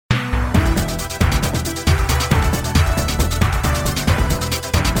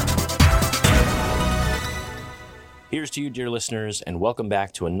Here's to you, dear listeners, and welcome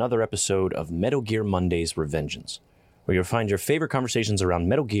back to another episode of Metal Gear Monday's Revengeance, where you'll find your favorite conversations around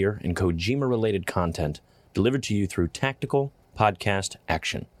Metal Gear and Kojima-related content delivered to you through tactical podcast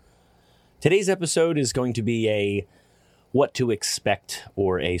action. Today's episode is going to be a what to expect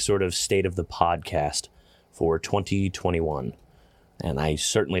or a sort of state of the podcast for 2021. And I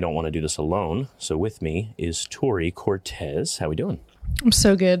certainly don't want to do this alone, so with me is Tori Cortez. How we doing? I'm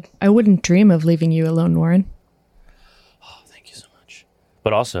so good. I wouldn't dream of leaving you alone, Warren.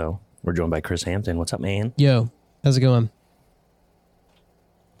 But also, we're joined by Chris Hampton. What's up, man? Yo, how's it going?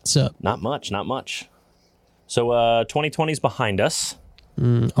 What's up? Not much. So, 2020 is behind us.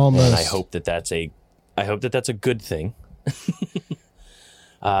 Almost. And I hope that that's a good thing.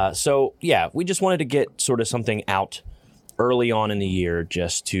 So, yeah, we just wanted to get sort of something out early on in the year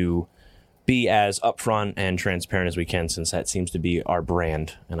just to be as upfront and transparent as we can, since that seems to be our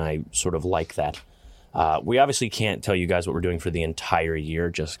brand, and I sort of like that. We obviously can't tell you guys what we're doing for the entire year,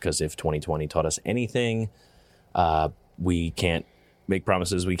 just because if 2020 taught us anything, we can't make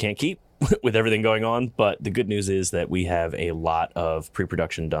promises we can't keep with everything going on. But the good news is that we have a lot of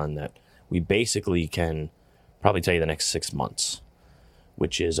pre-production done that we basically can probably tell you the next 6 months,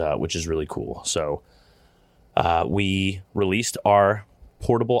 which is really cool. So we released our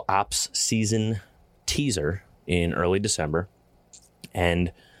Portable Ops season teaser in early December,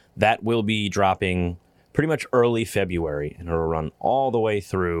 and that will be dropping pretty much early February, and it'll run all the way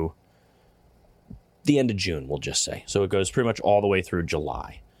through the end of June, we'll just say. So it goes pretty much all the way through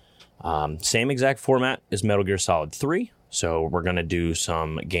July. Same exact format as Metal Gear Solid 3. So we're going to do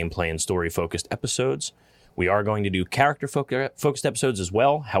some gameplay and story-focused episodes. We are going to do character-focused episodes as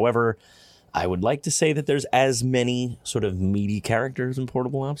well. However, I would like to say that there's as many sort of meaty characters in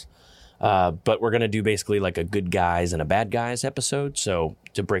Portable Ops. But we're going to do basically like a good guys and a bad guys episode, so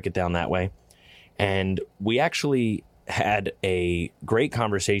to break it down that way. And we actually had a great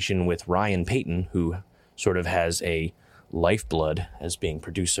conversation with Ryan Payton, who sort of has a lifeblood as being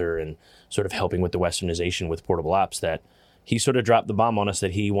producer and sort of helping with the westernization with Portable Ops, that he sort of dropped the bomb on us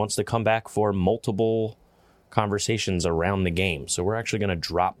that he wants to come back for multiple conversations around the game. So we're actually going to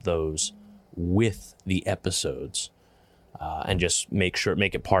drop those with the episodes. And just make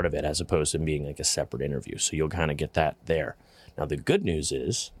it part of it as opposed to being like a separate interview. So you'll kind of get that there. Now, the good news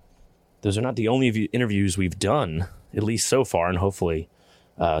is those are not the only interviews we've done, at least so far, and hopefully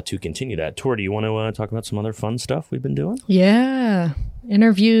to continue that. Tor, do you want to talk about some other fun stuff we've been doing? Yeah.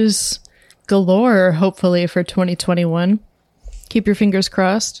 Interviews galore, hopefully, for 2021. Keep your fingers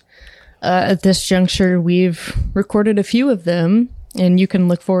crossed. At this juncture, we've recorded a few of them, and you can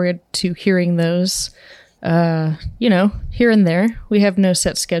look forward to hearing those here and there. We have no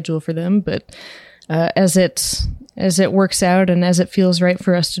set schedule for them, but as it works out and as it feels right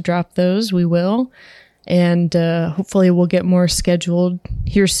for us to drop those, we will. And hopefully we'll get more scheduled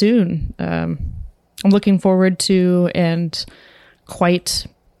here soon. I'm looking forward to and quite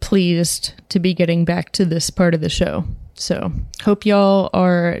pleased to be getting back to this part of the show. So hope y'all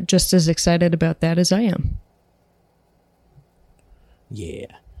are just as excited about that as I am. Yeah.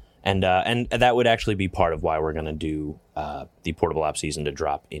 And that would actually be part of why we're going to do the Portable Ops season to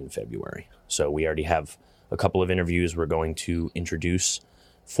drop in February. So we already have a couple of interviews we're going to introduce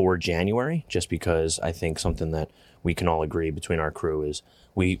for January, just because I think something that we can all agree between our crew is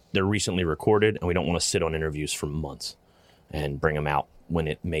they're recently recorded, and we don't want to sit on interviews for months and bring them out when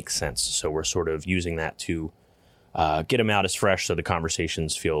it makes sense. So we're sort of using that to get them out as fresh so the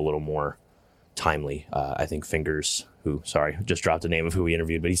conversations feel a little more timely. I think Fingers, just dropped the name of who we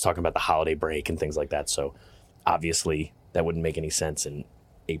interviewed, but he's talking about the holiday break and things like that. So obviously that wouldn't make any sense in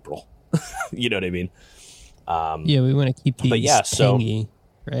April. You know what I mean? Yeah, we want to keep these tangy,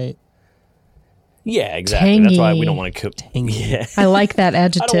 right? Yeah, exactly. Tangy. That's why we don't want to cook. Yeah. I like that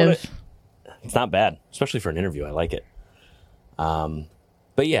adjective. It's not bad, especially for an interview. I like it.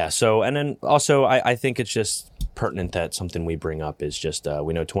 But yeah, so, and then also I think it's just pertinent that something we bring up is just,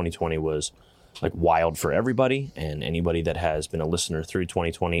 we know 2020 was like wild for everybody, and anybody that has been a listener through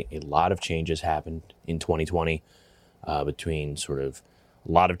 2020, a lot of changes happened in 2020 between sort of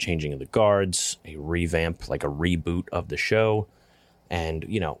a lot of changing of the guards, a revamp, like a reboot of the show. And,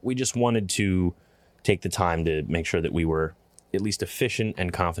 we just wanted to take the time to make sure that we were at least efficient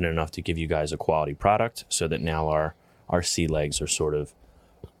and confident enough to give you guys a quality product, so that now our sea legs are sort of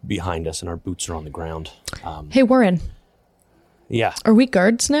behind us and our boots are on the ground. Hey, Warren. Yeah. Are we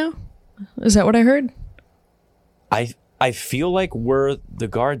guards now? Is that what I heard? I feel like we're the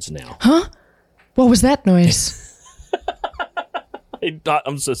guards now. Huh? What was that noise?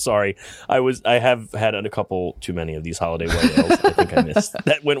 I'm so sorry. I have had a couple too many of these holiday white ales. I think I missed.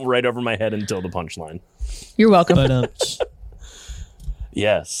 That went right over my head until the punchline. You're welcome.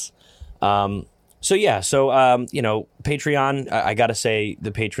 Yes. Patreon, I got to say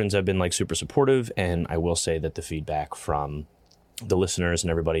the patrons have been like super supportive, and I will say that the feedback from the listeners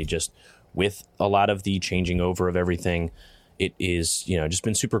and everybody, just with a lot of the changing over of everything, it is, just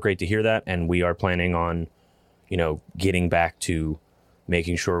been super great to hear that. And we are planning on, getting back to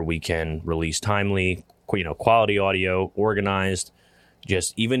making sure we can release timely, quality audio, organized.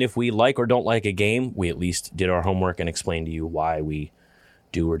 Just even if we like or don't like a game, we at least did our homework and explained to you why we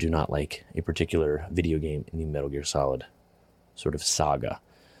do or do not like a particular video game in the Metal Gear Solid sort of saga.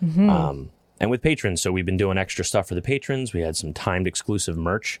 Mm-hmm. And with patrons, so we've been doing extra stuff for the patrons. We had some timed exclusive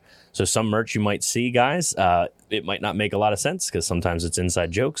merch. So some merch you might see, guys, it might not make a lot of sense because sometimes it's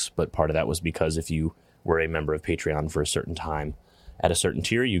inside jokes, but part of that was because if you were a member of Patreon for a certain time at a certain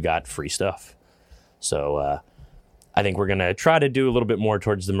tier, you got free stuff. So I think we're going to try to do a little bit more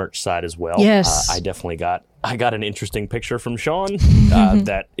towards the merch side as well. Yes. I got an interesting picture from Sean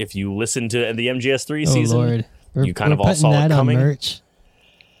that if you listen to the MGS3 season, Lord. You kind of all saw it coming. On merch.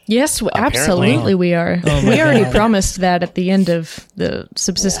 Yes, absolutely we are. We already promised that at the end of the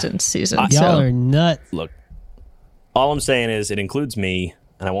Subsistence season. Y'all are nuts. Look, all I'm saying is it includes me,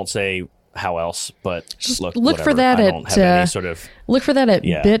 and I won't say how else, but just look for that look for that at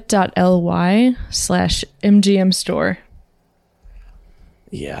bit.ly/MGM store.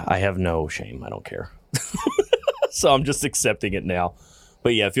 Yeah, I have no shame. I don't care. So I'm just accepting it now.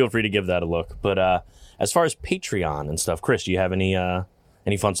 But yeah, feel free to give that a look. But as far as Patreon and stuff, Chris, do you have any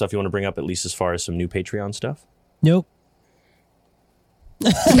fun stuff you want to bring up, at least as far as some new Patreon stuff? Nope.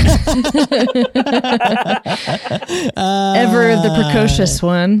 Ever the precocious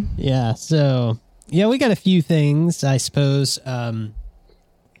one. Yeah, so we got a few things, I suppose.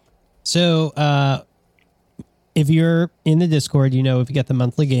 If you're in the Discord, if you got the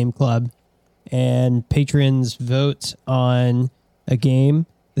monthly game club and patrons vote on a game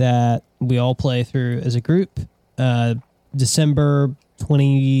that we all play through as a group. December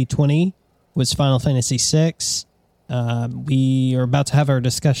 2020 was Final Fantasy VI. We are about to have our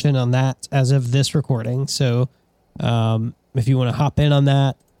discussion on that as of this recording. So if you want to hop in on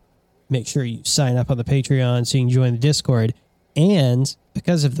that, make sure you sign up on the Patreon so you can join the Discord. And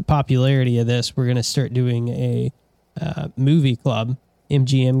because of the popularity of this, we're going to start doing a movie club.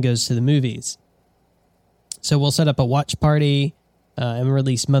 MGM Goes to the Movies. So we'll set up a watch party and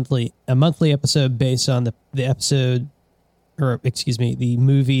release a monthly episode based on the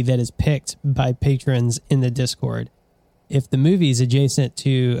movie that is picked by patrons in the Discord. If the movie is adjacent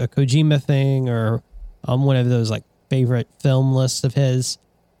to a Kojima thing or on one of those like favorite film lists of his,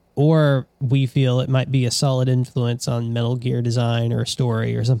 or we feel it might be a solid influence on Metal Gear design or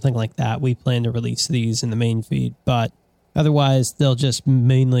story or something like that, we plan to release these in the main feed. But otherwise, they'll just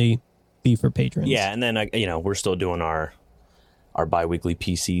mainly be for patrons. Yeah, and then we're still doing our bi-weekly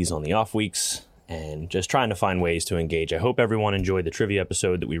PCs on the off weeks and just trying to find ways to engage. I hope everyone enjoyed the trivia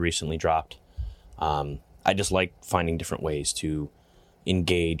episode that we recently dropped. I just like finding different ways to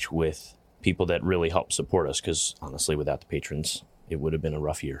engage with people that really help support us because honestly, without the patrons, it would have been a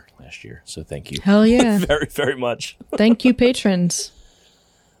rough year last year. So thank you. Hell yeah. very, very much. Thank you, patrons.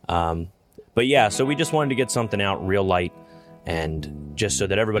 But yeah, so we just wanted to get something out real light and just so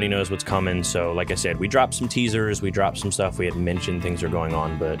that everybody knows what's coming. So like I said, we dropped some teasers, we dropped some stuff, we had mentioned things are going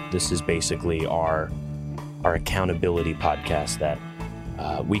on, but this is basically our accountability podcast that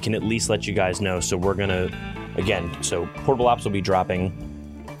we can at least let you guys know. So we're going to, so Portable Ops will be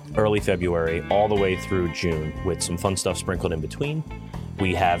dropping early February all the way through June with some fun stuff sprinkled in between.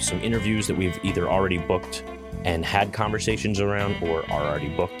 We have some interviews that we've either already booked and had conversations around or are already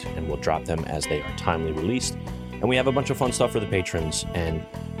booked, and we'll drop them as they are timely released. And we have a bunch of fun stuff for the patrons, and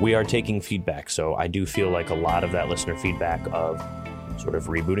we are taking feedback. So I do feel like a lot of that listener feedback of sort of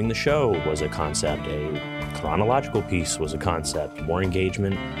rebooting the show was a concept, a chronological piece was a concept, more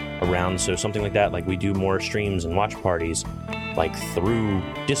engagement around. So something like that, like we do more streams and watch parties like through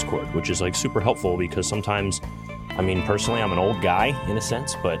Discord, which is like super helpful because sometimes, personally, I'm an old guy in a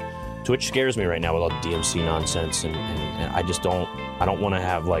sense, but Twitch scares me right now with all the DMC nonsense, and I just don't want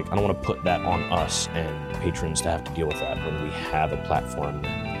to put that on us and patrons to have to deal with that when we have a platform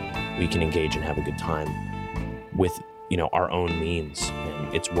that we can engage and have a good time with, our own means.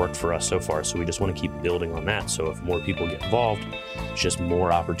 And it's worked for us so far, so we just want to keep building on that. So if more people get involved, it's just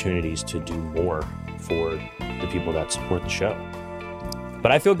more opportunities to do more for the people that support the show.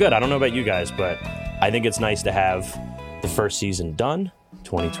 But I feel good. I don't know about you guys, but I think it's nice to have the first season done,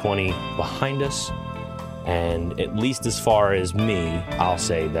 2020 behind us, And at least as far as me, I'll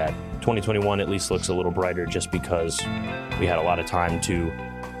say that 2021 at least looks a little brighter just because we had a lot of time to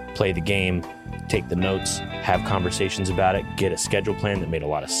play the game, take the notes, have conversations about it, get a schedule plan that made a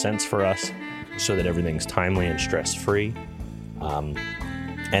lot of sense for us so that everything's timely and stress-free,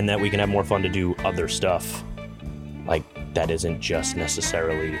 and that we can have more fun to do other stuff like that isn't just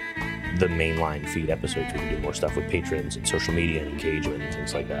necessarily the mainline feed episodes. We can do more stuff with patrons and social media and engagement and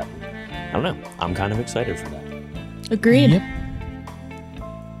things like that. I don't know. I'm kind of excited for that. Agreed. Yep.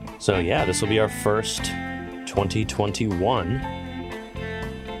 So yeah, this will be our first 2021.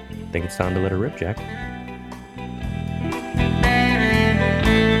 I think it's time to let it rip, Jack.